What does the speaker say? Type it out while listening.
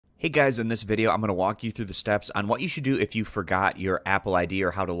Hey guys, in this video, I'm going to walk you through the steps on what you should do if you forgot your Apple ID or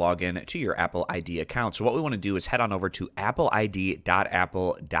how to log in to your Apple ID account. So what we want to do is head on over to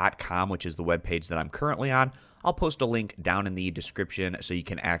appleid.apple.com, which is the web page that I'm currently on. I'll post a link down in the description so you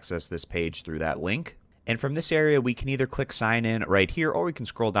can access this page through that link. And from this area, we can either click sign in right here, or we can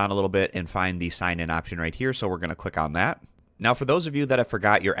scroll down a little bit and find the sign in option right here. So we're going to click on that. Now, for those of you that have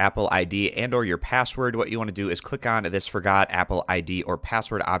forgot your Apple ID and or your password, what you want to do is click on this forgot Apple ID or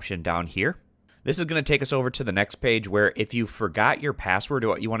password option down here. This is going to take us over to the next page where if you forgot your password,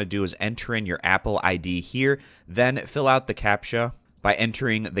 what you want to do is enter in your Apple ID here, then fill out the CAPTCHA by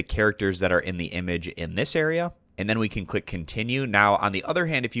entering the characters that are in the image in this area. And then we can click continue. Now, on the other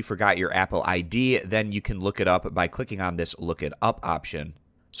hand, if you forgot your Apple ID, then you can look it up by clicking on this look it up option.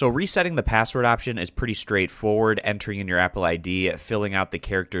 So resetting the password option is pretty straightforward. Entering in your Apple ID, filling out the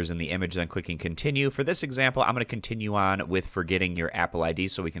characters in the image, then clicking continue. For this example, I'm going to continue on with forgetting your Apple ID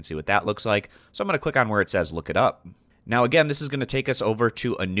so we can see what that looks like. So I'm going to click on where it says look it up. Now again, this is going to take us over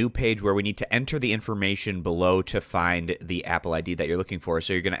to a new page where we need to enter the information below to find the Apple ID that you're looking for.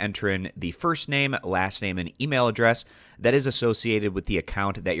 So you're going to enter in the first name, last name, and email address that is associated with the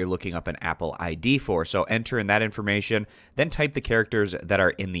account that you're looking up an Apple ID for. So enter in that information, then type the characters that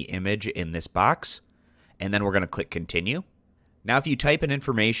are in the image in this box, and then we're going to click continue. Now, if you type in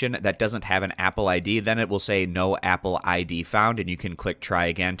information that doesn't have an Apple ID, then it will say no Apple ID found, and you can click try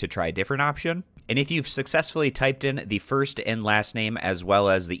again to try a different option. And if you've successfully typed in the first and last name as well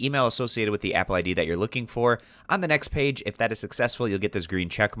as the email associated with the Apple ID that you're looking for, on the next page, if that is successful, you'll get this green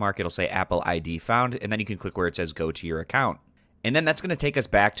check mark. It'll say Apple ID found, and then you can click where it says go to your account. And then that's going to take us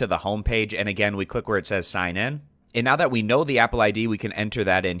back to the home page, and again, we click where it says sign in. And now that we know the Apple ID, we can enter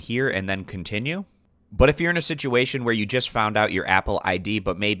that in here and then continue. But if you're in a situation where you just found out your Apple ID,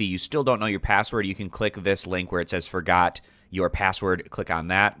 but maybe you still don't know your password, you can click this link where it says forgot your password, click on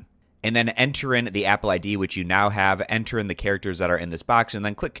that, and then enter in the Apple ID, which you now have, enter in the characters that are in this box, and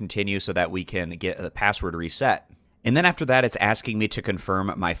then click continue so that we can get the password reset. And then after that, it's asking me to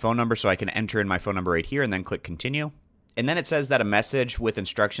confirm my phone number, so I can enter in my phone number right here and then click continue. And then it says that a message with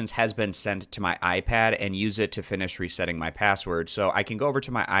instructions has been sent to my iPad and use it to finish resetting my password. So I can go over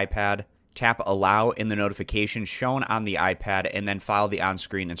to my iPad, tap allow in the notification shown on the iPad, and then follow the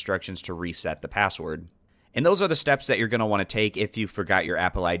on-screen instructions to reset the password. And those are the steps that you're going to want to take if you forgot your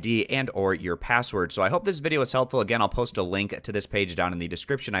Apple ID and or your password. So I hope this video was helpful. Again, I'll post a link to this page down in the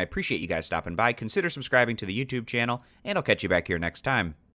description. I appreciate you guys stopping by. Consider subscribing to the YouTube channel, and I'll catch you back here next time.